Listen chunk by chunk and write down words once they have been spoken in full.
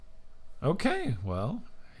Okay, well,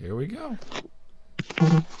 here we go.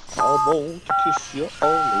 I want to kiss you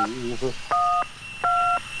all over.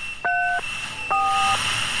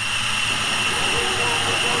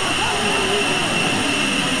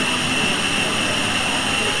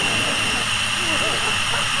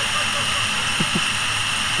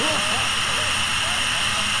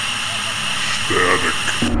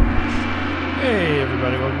 Hey,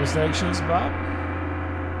 everybody, welcome to Static Shows, Bob.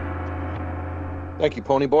 Thank you,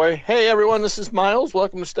 Pony Boy. Hey, everyone, this is Miles.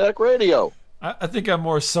 Welcome to Static Radio. I think I'm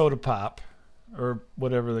more Soda Pop, or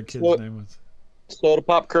whatever the kid's name was. Soda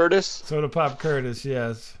Pop Curtis. Soda Pop Curtis,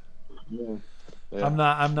 yes. Yeah. I'm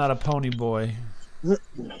not a Pony Boy. Well,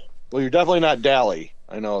 you're definitely not Dally.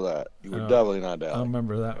 I know that. You were definitely not Dally. I don't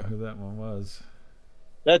remember who that one was.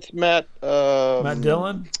 That's Matt. Matt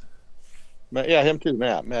Dillon? Yeah, him too.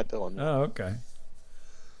 Matt Dillon. Oh, okay.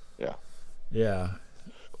 Yeah. Yeah.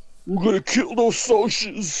 We're gonna kill those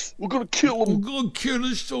socials. We're gonna kill them. We're gonna kill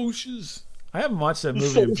the socials. I haven't watched that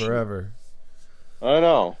movie in forever. I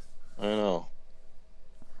know. Maybe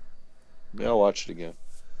I'll watch it again.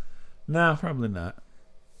 Nah, probably not.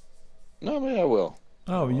 No, maybe I will.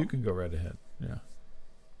 Oh, you can go right ahead. Yeah.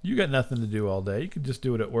 You got nothing to do all day. You can just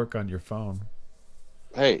do it at work on your phone.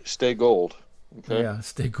 Hey, stay gold. Okay? Yeah,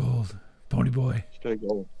 stay gold. Pony Boy. Stay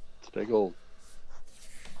gold. Stay gold.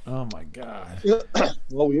 Oh, my God.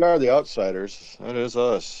 Well, we are the outsiders. That is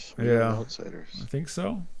us. We are the outsiders. I think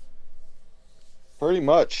so. Pretty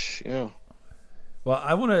much, yeah. Well,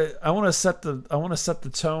 I want to set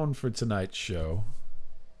the tone for tonight's show.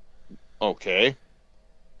 Okay.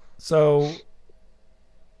 So,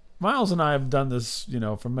 Miles and I have done this,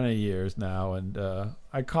 for many years now, and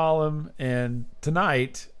I call him, and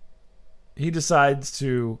tonight he decides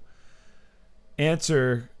to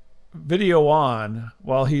answer video on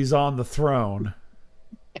while he's on the throne.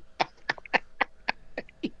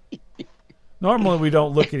 Normally we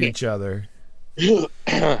don't look at each other.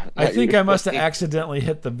 I think I must have accidentally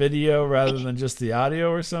hit the video rather than just the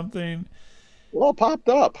audio or something. Well, it popped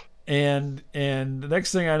up. And the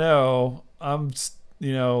next thing I know, I'm,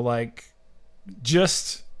 like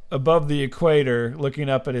just above the equator looking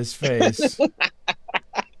up at his face.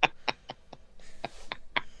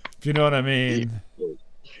 If you know what I mean.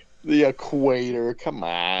 The equator, come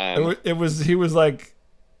on. He was like,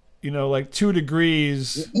 like 2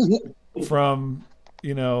 degrees from,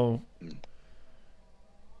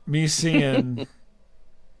 me seeing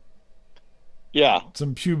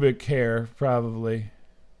some pubic hair, probably.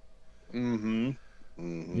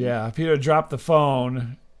 Mm-hmm. Yeah, if he'd have dropped the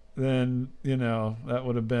phone, then, that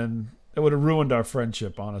would have ruined our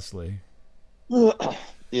friendship, honestly.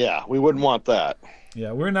 Yeah, we wouldn't want that.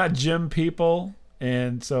 Yeah, we're not gym people.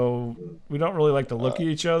 And so we don't really like to look at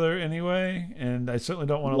each other anyway. And I certainly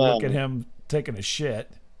don't want to look at him taking a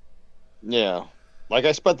shit. Yeah. Like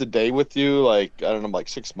I spent the day with you, like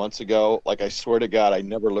 6 months ago. Like I swear to God, I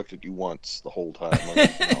never looked at you once the whole time.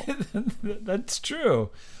 That's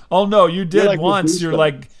true. Oh no, you did once. You're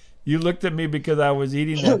like, you looked at me because I was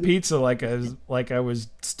eating that pizza like I was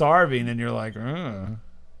starving, and you're like,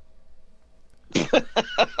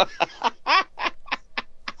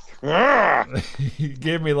 He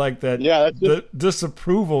gave me like that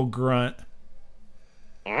disapproval grunt.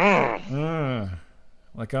 Like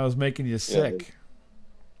I was making you sick.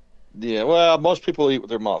 Yeah, well, most people eat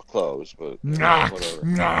with their mouth closed, but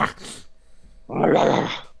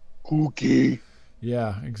whatever. Cookie.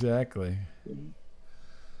 Yeah, exactly.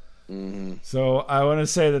 Mm-hmm. So I want to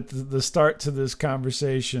say that the start to this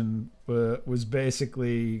conversation was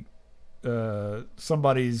basically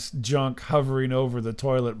somebody's junk hovering over the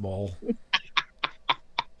toilet bowl.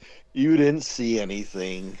 You didn't see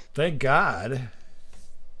anything. Thank God.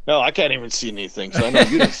 No, I can't even see anything, so I know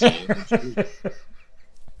you didn't see anything.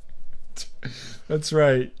 That's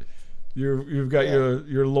right. You've got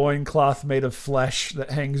your loincloth made of flesh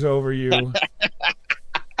that hangs over you.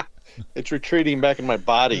 It's retreating back in my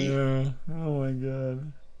body. Yeah. Oh my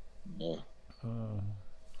God. Yeah.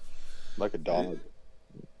 Like a dog.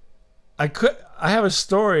 I have a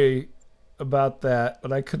story about that,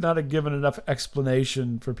 but I could not have given enough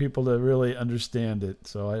explanation for people to really understand it,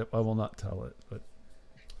 so I will not tell it. But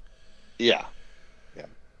yeah.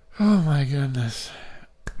 Oh my goodness.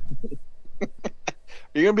 Are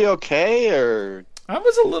you gonna be okay, or? I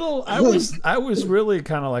was really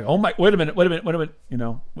kind of like, oh my, wait a minute.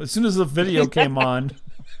 As soon as the video came on,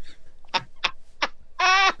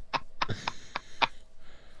 I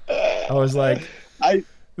was like,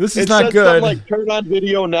 this is not good. Like turn on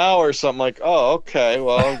video now or something. Like, oh, okay,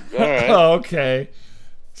 well, all right. Oh, okay.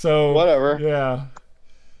 So whatever. Yeah.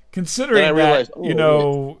 Considering that,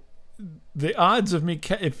 the odds of me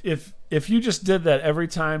if you just did that every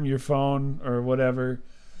time your phone or whatever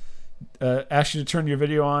asked you to turn your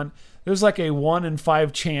video on, there's like a 1 in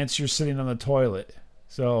 5 chance you're sitting on the toilet.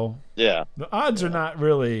 So Yeah. the odds are not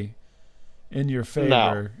really in your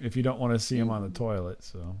favor if you don't want to see them on the toilet.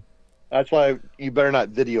 So that's why you better not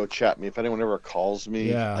video chat me. If anyone ever calls me,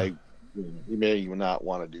 Yeah. You may not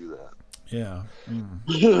want to do that. yeah.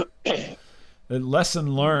 The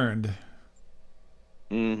lesson learned.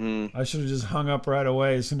 Mm-hmm. I should have just hung up right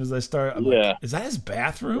away as soon as I started. I'm Yeah. like, is that his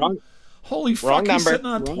bathroom? Wrong- Holy fuck, wrong he's number. sitting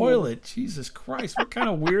on a Wrong toilet. Jesus Christ, what kind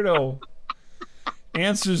of weirdo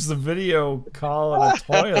answers the video call on a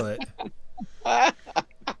toilet?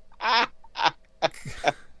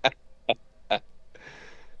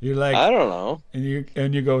 You're like, I don't know.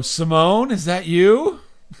 and you go, Simone, is that you?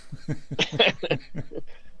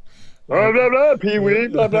 Blah blah blah. Pee wee.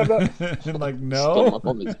 Blah blah blah. And like, no.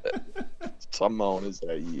 Simone, is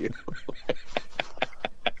that you?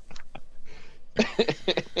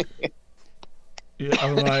 Yeah,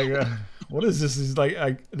 I'm like, what is this? He's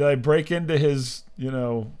like, did I break into his,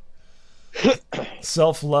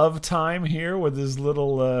 self-love time here with his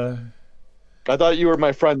little? I thought you were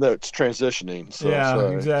my friend that's transitioning. So Yeah,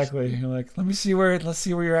 sorry. exactly. You're like, let's see where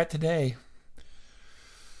you're at today.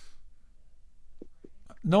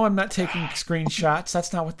 No, I'm not taking screenshots.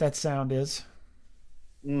 That's not what that sound is.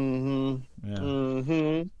 Mm-hmm. Yeah.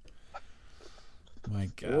 Mm-hmm. My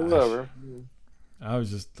gosh. Whatever. I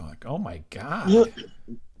was just like, oh my God.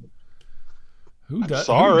 Who does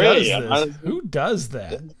sorry. this? Who does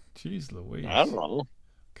that? Jeez Louise. I don't know.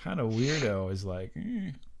 Kind of weirdo is like,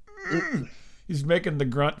 he's making the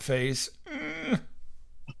grunt face.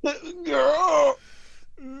 Girl.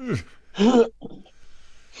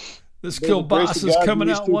 This By the kielbasa grace of is God, coming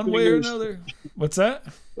these out two one way or fingers. another. What's that?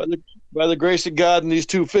 By the grace of God and these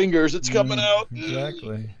 2 fingers, it's coming out.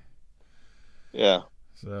 Exactly. Yeah.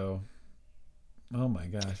 So, oh my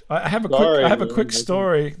gosh, I have a Sorry, quick man.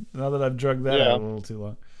 story now that I've drugged that Yeah. out a little too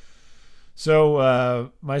long. So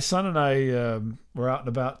my son and I were out and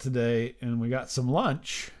about today, and we got some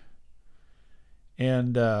lunch,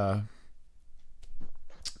 and so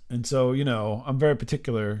I'm very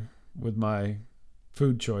particular with my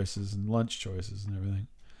food choices and lunch choices and everything,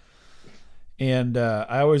 and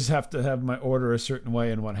I always have to have my order a certain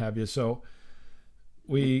way and what have you. So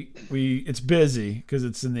we it's busy because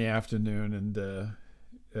it's in the afternoon, and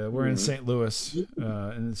we're in St. Louis,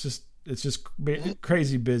 and it's just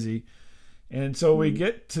crazy busy. And so we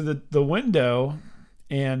get to the window,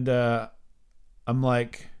 and I'm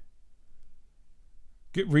like,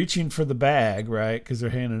 reaching for the bag, right? Because they're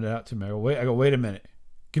handing it out to me. I go, wait a minute,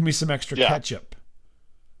 give me some extra ketchup.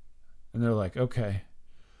 And they're like, okay.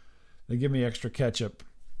 They give me extra ketchup,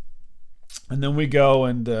 and then we go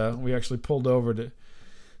and we actually pulled over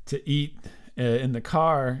to eat in the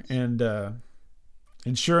car, and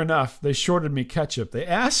sure enough, they shorted me ketchup. They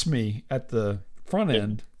asked me at the front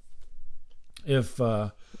end if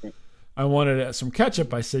I wanted some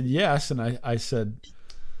ketchup. I said yes, and I said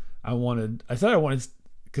I wanted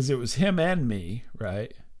because it was him and me,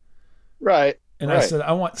 right? Right. And I said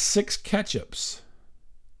I want 6 ketchups.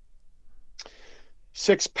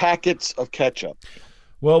 6 packets of ketchup.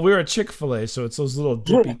 Well, we were at Chick-fil-A, so it's those little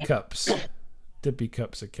dippy cups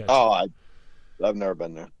of ketchup. Oh, I've never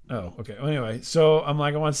been there. Oh, okay. Well, anyway, so I'm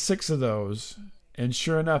like, I want 6 of those, and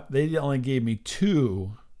sure enough, they only gave me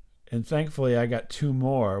 2, and thankfully, I got 2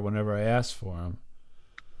 more whenever I asked for them.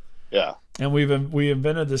 Yeah. And we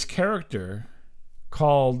invented this character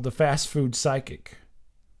called the fast food psychic.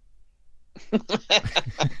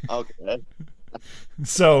 Okay.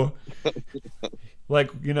 So,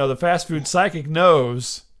 like, the fast food psychic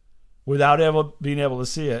knows, without being able to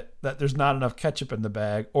see it, that there's not enough ketchup in the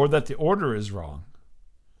bag, or that the order is wrong.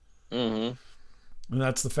 Mm-hmm. And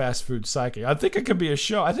that's the fast food psychic. I think it could be a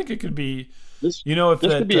show. I think it could be, This this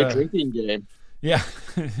could be a drinking game. Yeah.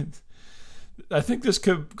 I think this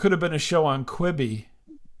could have been a show on Quibi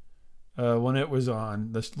when it was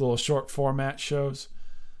on, this little short format shows.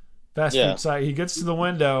 Fast food psychic. He gets to the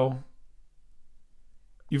window,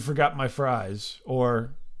 you forgot my fries.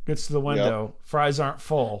 Or gets to the window, fries aren't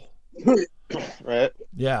full. Right.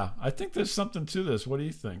 Yeah. I think there's something to this. What do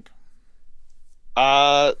you think?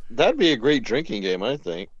 That'd be a great drinking game, I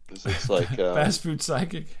think. 'Cause it's like fast food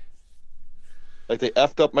psychic. Like they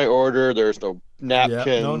effed up my order. There's no napkins.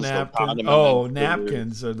 Yeah, no napkins.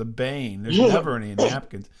 Napkins are the bane. There's never any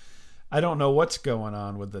napkins. I don't know what's going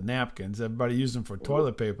on with the napkins. Everybody used them for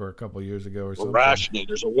toilet paper a couple years ago or something. Rationing.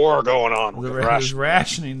 There's a war going on. There's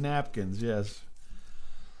rationing napkins, yes.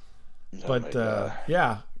 But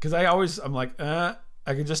yeah, because I'm like, I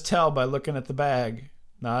can just tell by looking at the bag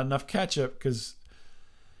not enough ketchup because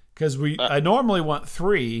Uh, I normally want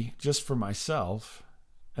 3 just for myself,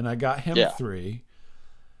 and I got him yeah, 3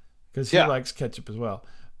 because he yeah, likes ketchup as well.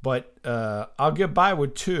 But I'll get by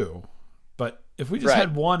with 2. But if we just right.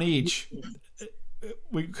 had 1 each,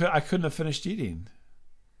 I couldn't have finished eating.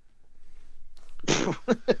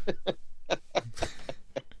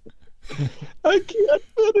 I can't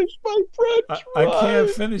finish my French I can't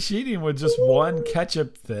fries. finish eating with just 1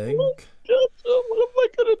 ketchup thing. What am I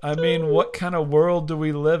gonna I mean, do? what kind of world do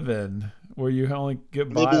we live in where you only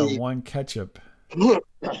get by with Maybe. 1 ketchup?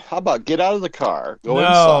 How about get out of the car, go No,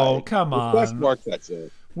 inside, come request on. more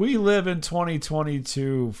ketchup. We live in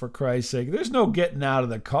 2022, for Christ's sake. There's no getting out of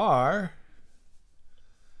the car.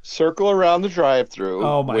 Circle around the drive-through,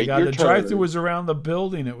 Oh my wait God, your the drive-thru turn, was around the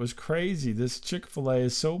building. It was crazy. This Chick-fil-A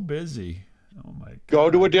is so busy. Oh my go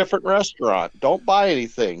to a God. different restaurant. Don't buy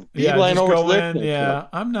anything. Yeah, Beeline just over to go their in. ketchup. Yeah,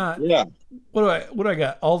 I'm not. Yeah. What do I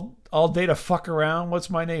got? All day to fuck around. What's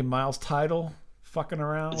my name? Miles Title. Fucking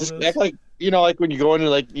around with Just this. act like like when you go in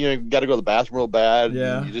and got to go to the bathroom real bad, and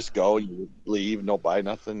Yeah, you just go, you leave, and don't buy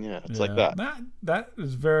nothing. Yeah, it's like yeah. that. That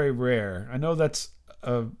is very rare. I know that's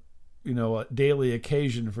a a daily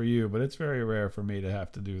occasion for you, but it's very rare for me to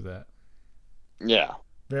have to do that. Yeah,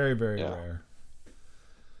 Very, very yeah. rare.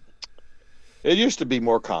 It used to be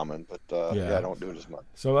more common, but yeah, Yeah. I don't do it as much.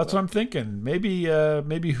 So that's what No. I'm thinking. Maybe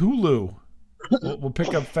Hulu. We'll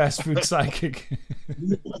pick up fast food psychic.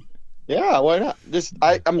 Yeah, why not?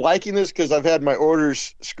 I'm liking this because I've had my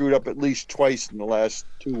orders screwed up at least twice in the last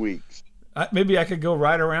 2 weeks. Maybe I could go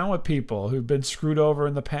ride around with people who've been screwed over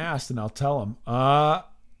in the past, and I'll tell them,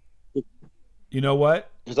 you know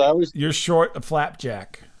what? Because You're short a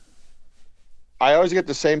flapjack. I always get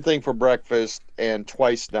the same thing for breakfast, and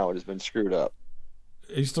twice now it has been screwed up.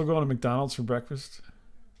 Are you still going to McDonald's for breakfast?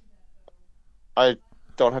 I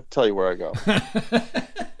don't have to tell you where I go.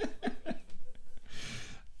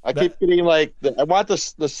 I That keep getting I want the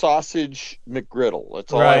sausage McGriddle.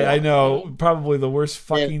 That's all I right, I want. know. Probably the worst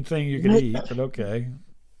And fucking thing you could eat, but okay.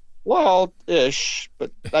 well, ish,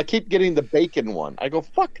 but I keep getting the bacon one. I go,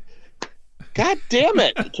 fuck. God damn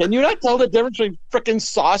it. Can you not tell the difference between frickin'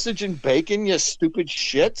 sausage and bacon, you stupid They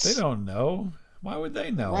shits? don't know. Why would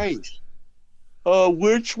they know? Right.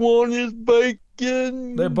 Which one is They're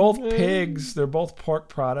bacon? both pigs. They're both pork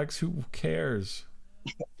products. Who cares?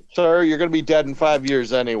 Sir, you're going to be dead in 5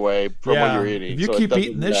 years anyway from what Yeah. you're If eating, you so it keep doesn't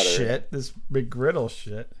eating this matter. shit, this McGriddle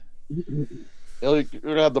shit. You're going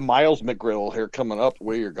to have the Miles McGriddle here coming up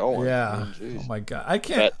where you're going. I Yeah. mean, Oh geez. my God.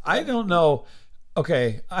 I don't know.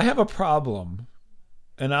 Okay, I have a problem.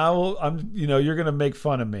 And you're going to make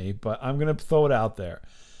fun of me, but I'm going to throw it out there.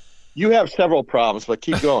 You have several problems, but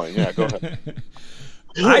keep going. Yeah, go ahead.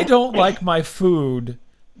 I don't like my food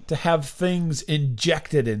to have things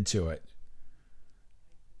injected into it.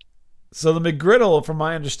 So the McGriddle, from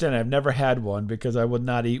my understanding, I've never had one because I would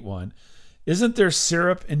not eat one. Isn't there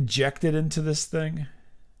syrup injected into this thing?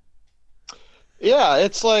 Yeah,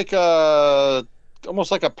 it's like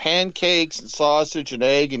almost like a pancakes and sausage and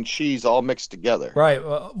egg and cheese all mixed together. Right.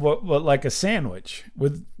 Well, like a sandwich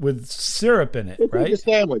with syrup in it, It's like a right?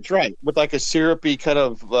 sandwich, right? With like a syrupy kind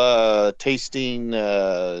of tasting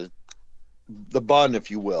the bun,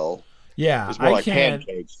 if you will. Yeah, It's more like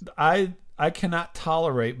pancakes. I cannot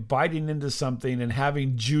tolerate biting into something and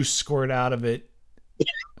having juice squirt out of it.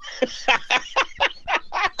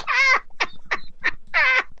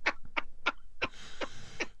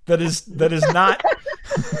 That is not.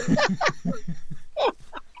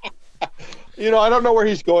 I don't know where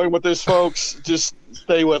he's going with this, folks. Just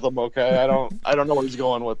stay with him, okay? I don't know where he's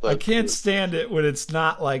going with I this. can't stand it when it's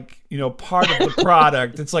not like part of the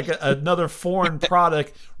product. It's like another foreign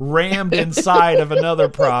product rammed inside of another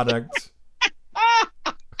product.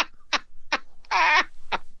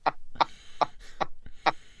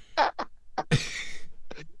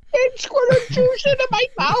 And squirt of juice into my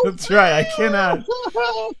mouth. That's right. I cannot.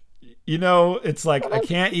 It's like I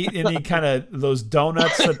can't eat any kind of those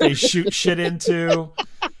donuts that they shoot shit into.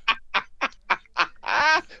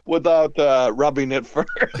 Without rubbing it first.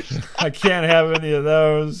 I can't have any of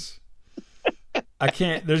those. I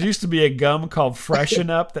can't. There used to be a gum called Freshen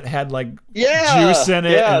Up that had like Yeah, juice in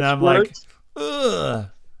it, yeah, and I'm squirts. like, ugh.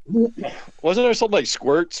 Wasn't there something like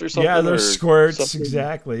squirts or something? Yeah, there's or squirts. something?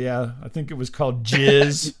 Exactly. Yeah, I think it was called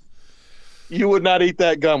Jizz. You would not eat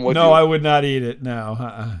that gum, would No, you? I would not eat it. No,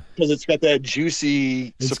 Because it's got that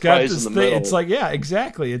juicy it's got surprise this in the thing. middle. It's like, yeah,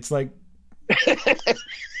 exactly. It's like,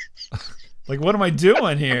 like, what am I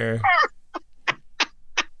doing here?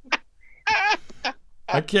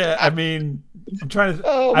 I can't. I mean, I'm trying to.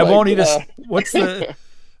 Oh I my won't eat God. What's the?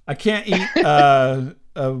 I can't eat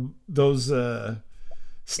those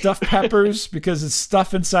Stuffed peppers because it's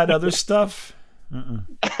stuff inside other stuff.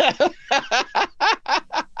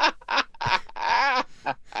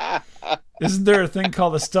 Isn't there a thing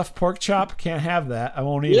called a stuffed pork chop? Can't have that. I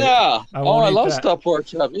won't eat it. Yeah. I won't eat love that. stuffed pork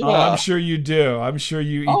chop. Yeah. Oh, I'm sure you do. I'm sure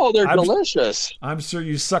you eat. Oh, they're delicious. I'm sure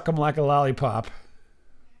you suck them like a lollipop.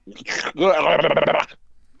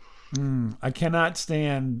 I cannot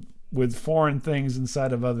stand with foreign things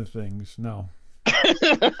inside of other things. No.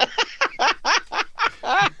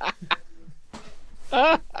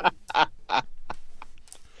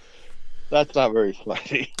 That's not very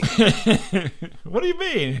funny. What do you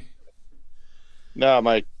mean? No,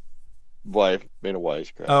 my wife made a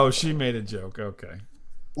wisecrack. Oh, she made a joke. Okay.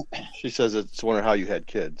 She says it's a wonder how you had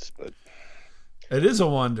kids, but it is a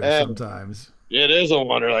wonder sometimes. It is a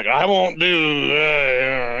wonder. Like, I won't do,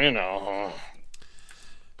 you know.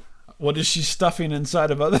 What is she stuffing inside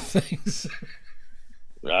of other things?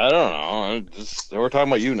 I don't know. We're talking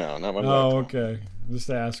about you now, not my wife. Oh, okay. Just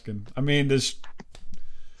asking. I mean, there's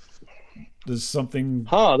something.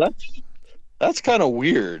 Huh? That's kind of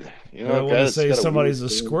weird. You know, I don't want to say somebody's a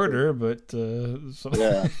squirter, but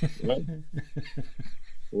yeah.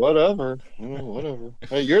 Whatever. Whatever.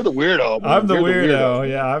 Hey, you're the weirdo. I'm the weirdo.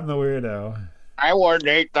 Yeah, I'm the weirdo. I wouldn't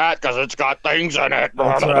eat that because it's got things in it.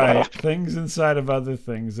 That's right. Things inside of other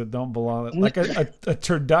things that don't belong. Like a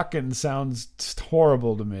turducken sounds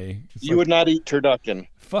horrible to me. You would not eat turducken.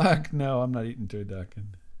 Fuck no, I'm not eating turducken.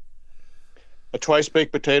 A twice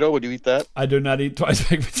baked potato, would you eat that? I do not eat twice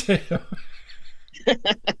baked potato.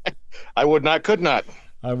 I would not, could not.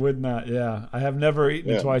 I would not, yeah. I have never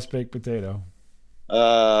eaten a twice baked potato.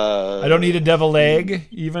 I don't eat a deviled egg,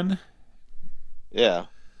 even. Yeah.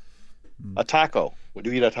 A taco. Would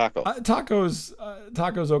you eat a taco? Taco's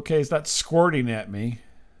okay. It's not squirting at me.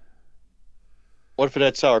 What if it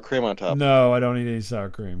had sour cream on top? No, I don't eat any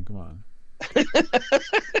sour cream. Come on.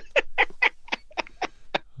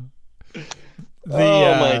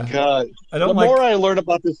 Oh my God! The more I learn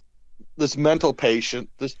about this mental patient,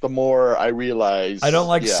 the more I realize I don't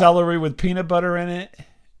like celery with peanut butter in it.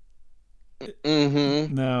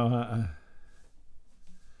 Mm-hmm. No.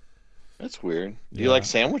 That's weird. Do you like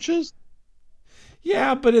sandwiches?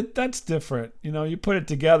 Yeah, but that's different. You know, you put it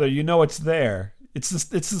together, you know it's there. It's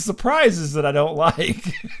the surprises that I don't like.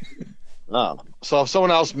 Oh, so if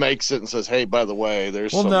someone else makes it and says, "Hey, by the way,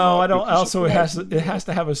 there's I don't. Also, it has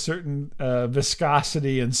to have a certain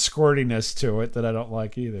viscosity and squirtiness to it that I don't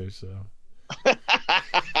like either. So,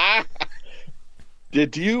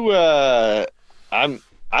 did you? I'm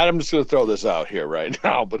just going to throw this out here right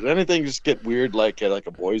now. But did anything just get weird, like at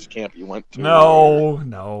a boys' camp you went to?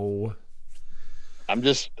 No. I'm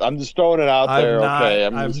just throwing it out there. Okay,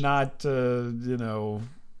 I've not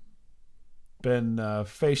been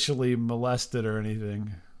facially molested or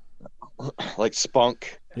anything. Like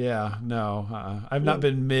spunk. Yeah, no. I've not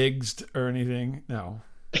been mixed or anything. No.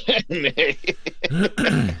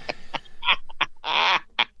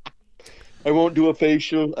 I won't do a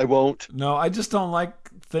facial. I won't. No, I just don't like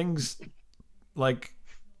things like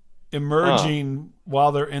emerging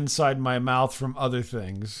while they're inside my mouth from other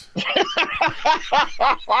things.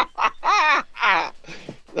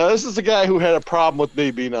 Now, this is a guy who had a problem with me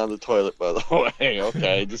being on the toilet, by the way.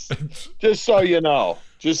 Okay, just so you know.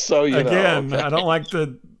 Just so you know. Again, okay? I don't like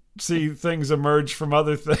to see things emerge from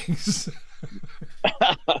other things.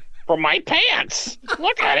 From my pants.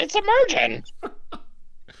 Look at it, it's emerging.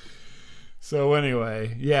 So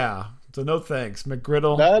anyway, yeah. So no thanks,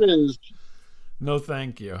 McGriddle. That is... No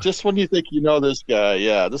thank you. Just when you think you know this guy,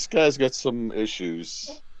 yeah, this guy's got some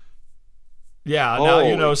issues. Yeah,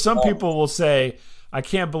 now, some people will say, I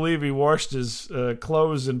can't believe he washed his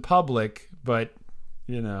clothes in public, but,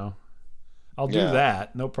 I'll do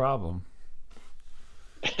that. No problem.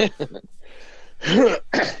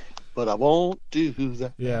 But I won't do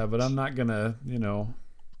that. Yeah, but I'm not going to,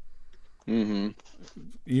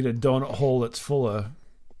 eat a donut hole that's full of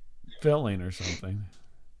filling or something.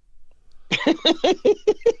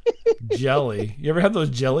 Jelly. You ever had those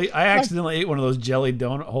jelly? I accidentally ate one of those jelly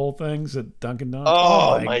donut hole things at Dunkin' Donuts.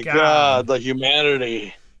 Oh my God, the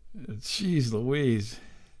humanity. Jeez Louise.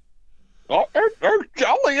 Oh, there's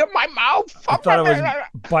jelly in my mouth. I thought I was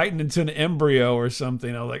biting into an embryo or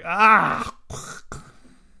something. I was like, ah.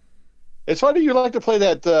 It's funny you like to play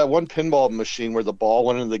that one pinball machine where the ball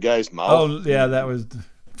went into the guy's mouth. Oh, yeah, that was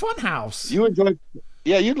Funhouse. You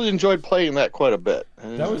enjoyed playing that quite a bit.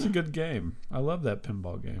 That was a good game. I love that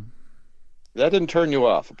pinball game. That didn't turn you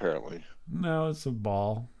off, apparently. No, it's a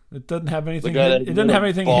ball. It doesn't have anything. It doesn't have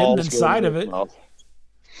anything hidden inside of it.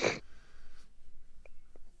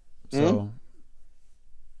 So,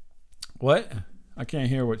 what? I can't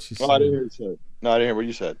hear what she Oh, I didn't hear said. what you said. No, I didn't hear what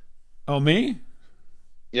you said. Oh, me?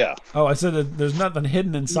 Yeah. Oh, I said that there's nothing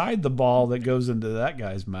hidden inside the ball that goes into that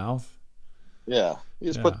guy's mouth. Yeah. He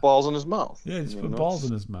just Yeah. put balls in his mouth. Yeah, he just put balls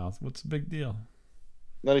in his mouth. What's the big deal?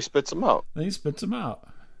 Then he spits them out. Then he spits them out.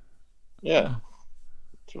 Yeah.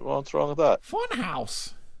 What's wrong with that? Fun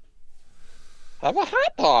house. Have a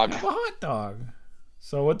hot dog. Have a hot dog.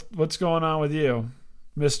 So what's going on with you,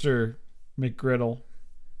 Mr. McGriddle?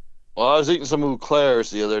 Well, I was eating some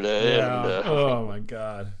eclairs the other day. Yeah. And, Oh my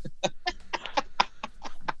God.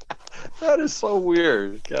 that is so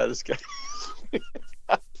weird. God, this guy.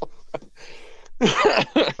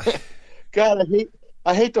 God,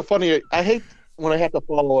 I hate when I have to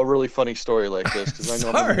follow a really funny story like this because I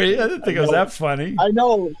know. Sorry, I didn't think it was that funny. I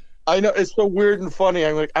know. It's so weird and funny.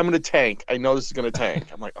 I'm like, I'm gonna tank. I know this is gonna tank.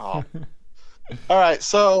 I'm like, oh. All right,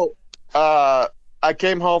 so I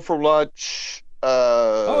came home for lunch.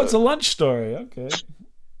 Oh, it's a lunch story. Okay.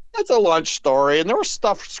 It's a lunch story, and there was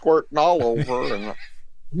stuff squirting all over, and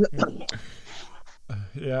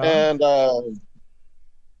yeah.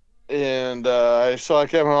 So I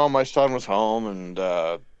came home. My son was home, and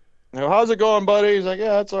how's it going, buddy? He's like,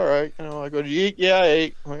 yeah, it's all right. I go, did you eat? Yeah, I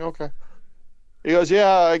ate. I'm like, okay. He goes,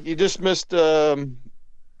 yeah, you just missed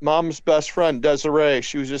Mom's best friend, Desiree.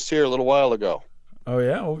 She was just here a little while ago. Oh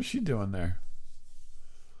yeah, what was she doing there?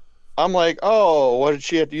 I'm like, oh, what did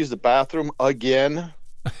she have to use the bathroom again?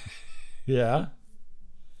 Yeah.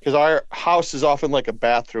 Because our house is often like a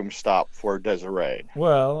bathroom stop for Desiree.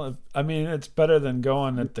 Well, I mean, it's better than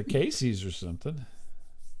going at the Casey's or something.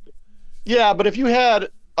 Yeah, but if your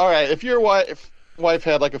wife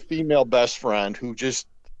had like a female best friend who just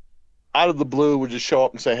out of the blue would just show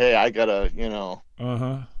up and say, hey, I gotta,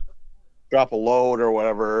 drop a load or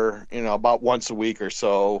whatever, about once a week or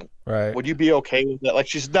so. Right. Would you be okay with that? Like,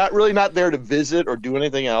 she's not there to visit or do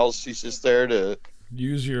anything else. She's just there to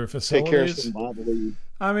use your take care of facilities. some bodily.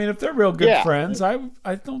 I mean, if they're real good friends, I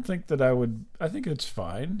don't think that I would. I think it's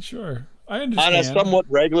fine. Sure, I understand. On a somewhat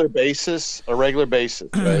regular basis, right?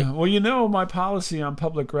 Well, my policy on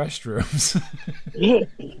public restrooms.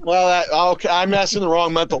 Well, okay, I'm asking the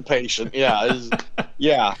wrong mental patient. Yeah,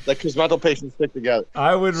 because mental patients stick together.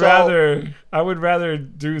 I would rather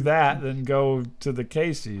do that than go to the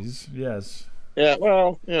Casey's. Yes. Yeah,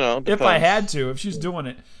 well, if I had to, if she's doing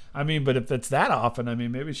it, I mean, but if it's that often, I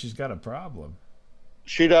mean, maybe she's got a problem.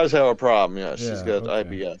 She does have a problem. Yeah, she's Yeah, got okay.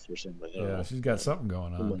 IBS or something. Yeah, she's got something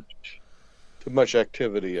going on. Too much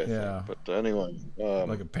activity, I think. But anyway,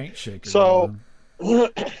 like a paint shaker. So,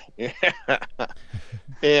 yeah,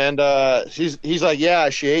 and he's like, yeah,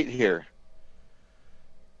 she ate here.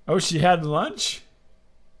 Oh, she had lunch?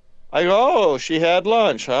 I go, oh, she had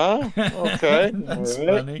lunch, huh? Okay, that's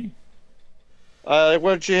funny.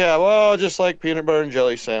 What did she have? Oh, just like peanut butter and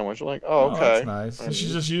jelly sandwich. I'm like, oh, okay. That's nice. So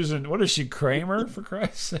she's just using, what is she, Kramer, for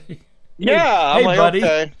Christ's sake? Yeah, hey I'm like, buddy,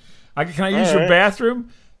 okay. Can I use your bathroom?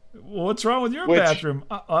 Well, what's wrong with your bathroom?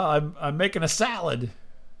 I'm making a salad.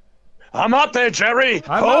 I'm up there, Jerry.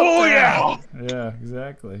 Oh, yeah. Yeah,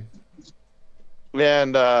 exactly.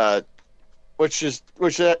 And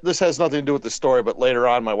this has nothing to do with the story, but later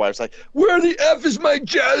on, my wife's like, where the F is my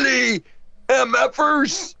jelly?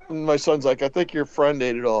 MFers. And my son's like, I think your friend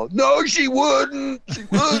ate it all. No, she wouldn't. She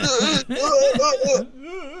wouldn't.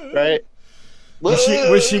 Right?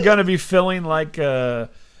 Was she going to be filling like,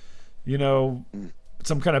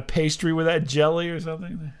 some kind of pastry with that jelly or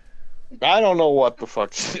something? I don't know what the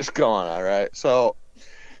fuck is going on, right? So,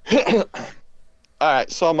 all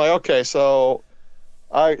right. So I'm like, okay. So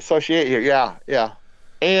she ate here. Yeah.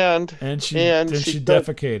 And she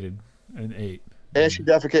defecated and ate. And she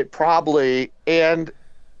defecated probably, and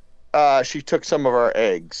she took some of our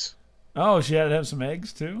eggs. Oh, she had to have some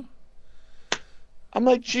eggs too? I'm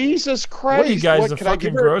like, Jesus Christ! What are you guys, the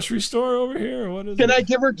fucking grocery store over here, or what is it? Can I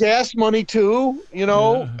give her gas money too?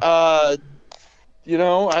 I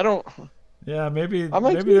don't. Yeah, maybe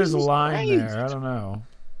like, there's a line there. I don't know.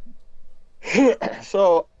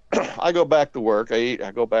 So I go back to work. I eat.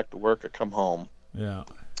 I go back to work. I come home. Yeah.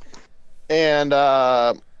 And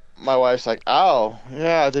my wife's like, oh,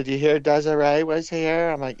 yeah, did you hear Desiree was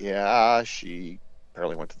here? I'm like, yeah, she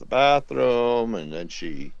apparently went to the bathroom, and then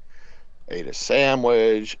she ate a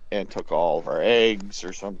sandwich and took all of our eggs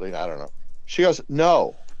or something. I don't know. She goes,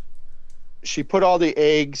 no. She put all the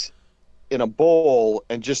eggs in a bowl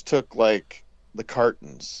and just took, like, the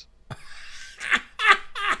cartons.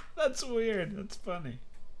 That's weird. That's funny.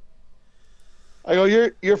 I go,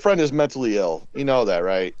 your friend is mentally ill. You know that,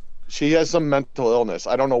 right? She has some mental illness.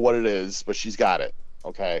 I don't know what it is, but she's got it.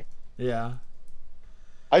 Okay. Yeah.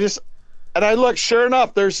 I look, sure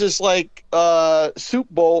enough, there's this like soup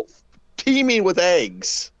bowl teeming with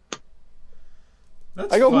eggs.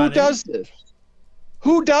 That's I go, funny. who does this?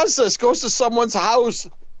 Who does this? Goes to someone's house,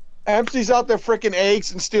 empties out their freaking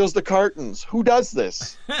eggs, and steals the cartons. Who does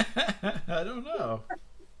this? I don't know.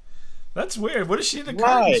 That's weird. What is she in the Why?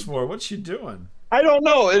 cartons for? What's she doing? I don't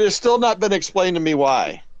know. It has still not been explained to me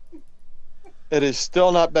why. It has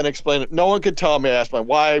still not been explained. No one could tell me. I asked my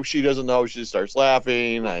wife. She doesn't know. She just starts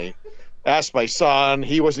laughing. I asked my son.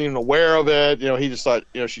 He wasn't even aware of it. He just thought,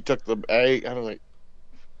 she took the egg. I was like,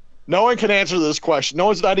 no one can answer this question. No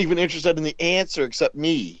one's not even interested in the answer except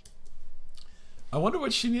me. I wonder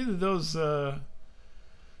what she needed those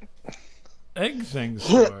egg things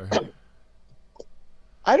for.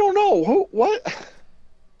 I don't know. Who? What?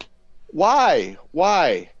 Why?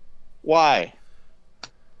 I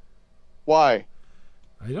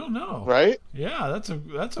don't know. Right? Yeah, that's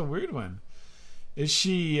a weird one. Is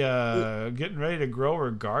she getting ready to grow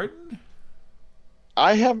her garden?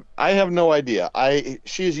 I have no idea.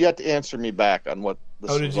 She has yet to answer me back on what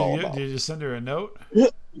this is all about. Did you send her a note?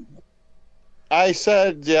 I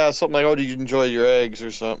said, yeah, something like, "Oh, do you enjoy your eggs or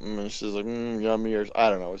something?" And she's like, "Yummy," or I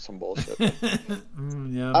don't know, some bullshit.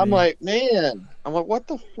 Yummy. I'm like, man, what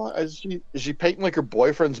the fuck? Is she painting like her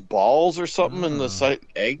boyfriend's balls or something in the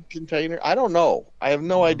egg container? I don't know. I have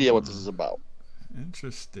no idea what this is about.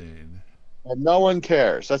 Interesting. And no one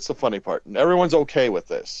cares. That's the funny part. And everyone's okay with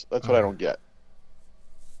this. That's what I don't get.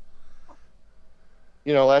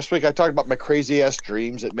 Last week I talked about my crazy ass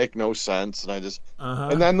dreams that make no sense, and I just,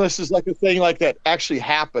 and then this is like a thing like that actually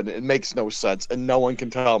happened. It makes no sense, and no one can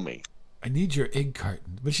tell me. I need your egg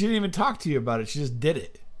carton, but she didn't even talk to you about it. She just did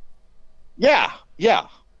it. Yeah.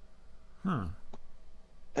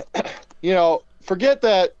 Forget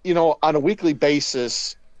that. On a weekly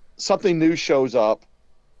basis, something new shows up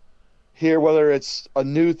here, whether it's a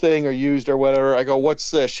new thing or used or whatever. I go, "What's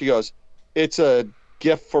this?" She goes, "It's a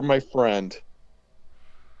gift for my friend."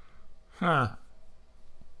 Huh.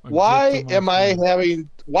 Why do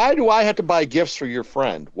I have to buy gifts for your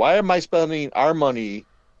friend? Why am I spending our money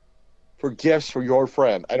for gifts for your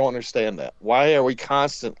friend? I don't understand that. Why are we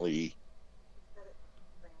constantly...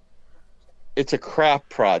 It's a craft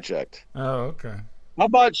project. Oh, okay. How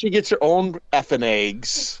about she gets her own effing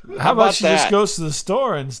eggs? How about she just goes to the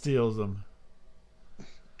store and steals them?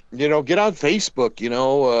 Get on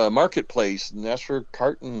Facebook, Marketplace, and ask for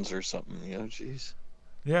cartons or something. Jeez.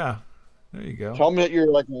 Yeah. There you go. Tell me that you're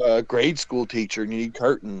like a grade school teacher and you need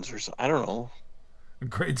curtains or something. I don't know. A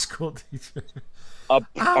grade school teacher.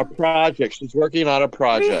 A project. She's working on a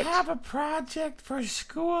project. We have a project for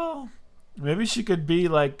school. Maybe she could be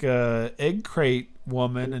like a egg crate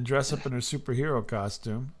woman and dress up in her superhero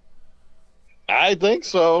costume. I think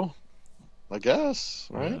so. I guess,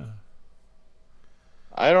 right? Yeah.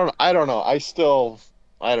 I don't know. I don't know.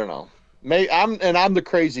 I'm the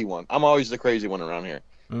crazy one. I'm always the crazy one around here.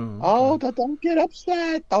 Oh, okay. Don't get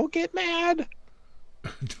upset. Don't get mad.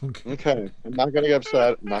 Okay. I'm not going to get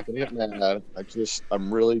upset. I'm not going to get mad.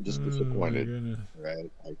 I'm really just disappointed. Right.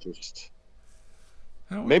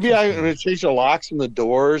 Maybe I'm going to change the locks in the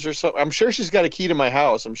doors or something. I'm sure she's got a key to my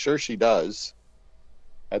house. I'm sure she does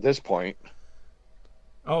at this point.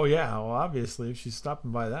 Oh, yeah. Well, obviously, if she's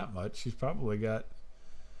stopping by that much, she's probably got...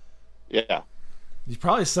 Yeah. She's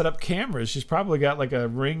probably set up cameras. She's probably got like a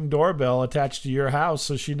Ring doorbell attached to your house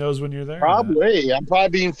so she knows when you're there. Probably. I'm probably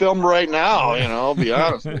being filmed right now, I'll be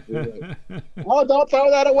honest with you. Oh, don't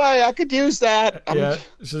throw that away. I could use that. Yeah,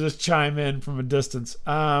 she'll just chime in from a distance.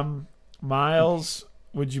 Miles,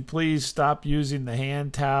 would you please stop using the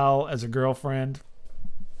hand towel as a girlfriend?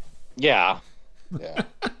 Yeah.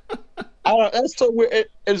 I don't know, that's so weird.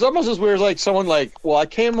 It's almost as weird as like someone like, well, I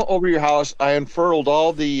came over to your house, I unfurled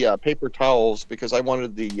all the paper towels because I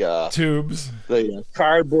wanted the tubes, the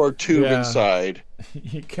cardboard tube inside.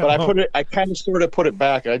 But I kind of sort of put it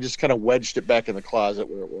back. I just kind of wedged it back in the closet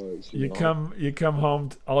where it was. You come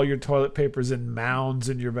home, all your toilet paper's in mounds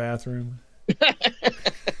in your bathroom.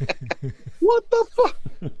 What the fuck?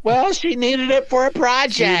 Well, she needed it for a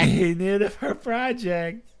project. She needed it for a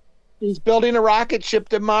project. He's building a rocket ship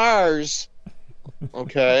to Mars.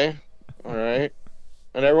 Okay. All right.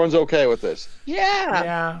 And everyone's okay with this. Yeah.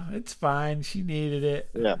 Yeah, it's fine. She needed it.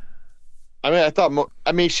 Yeah.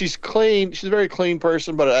 She's clean. She's a very clean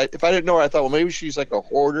person, but if I didn't know her, I thought, well, maybe she's like a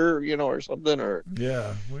hoarder, or something, or...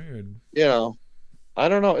 Yeah, weird. I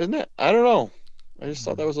don't know. Isn't it? I don't know. I just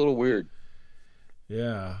thought that was a little weird.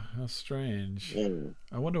 Yeah, how strange. Yeah.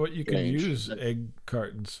 I wonder what you can use egg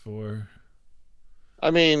cartons for. I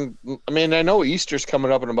know Easter's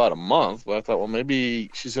coming up in about a month, but I thought, well, maybe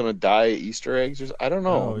she's going to dye Easter eggs. I don't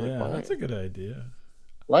know. Oh, yeah, that's a good idea.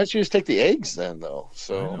 Why don't you just take the eggs then, though? I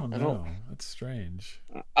So don't know. That's strange.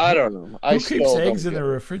 I don't know. I Who keeps still eggs don't in get the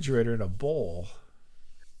it. refrigerator in a bowl?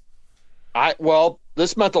 Well,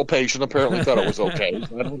 this mental patient apparently thought it was okay.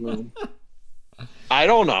 I don't know. I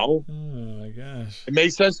don't know. Oh my gosh. It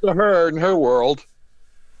made sense to her in her world.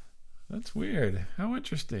 That's weird. How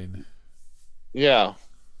interesting. Yeah.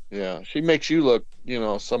 Yeah. She makes you look,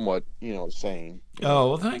 somewhat, sane. Oh,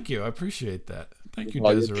 well, thank you. I appreciate that. Thank you,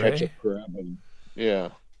 All your ketchup Desiree. crab and yeah.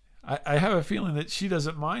 I have a feeling that she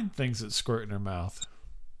doesn't mind things that squirt in her mouth.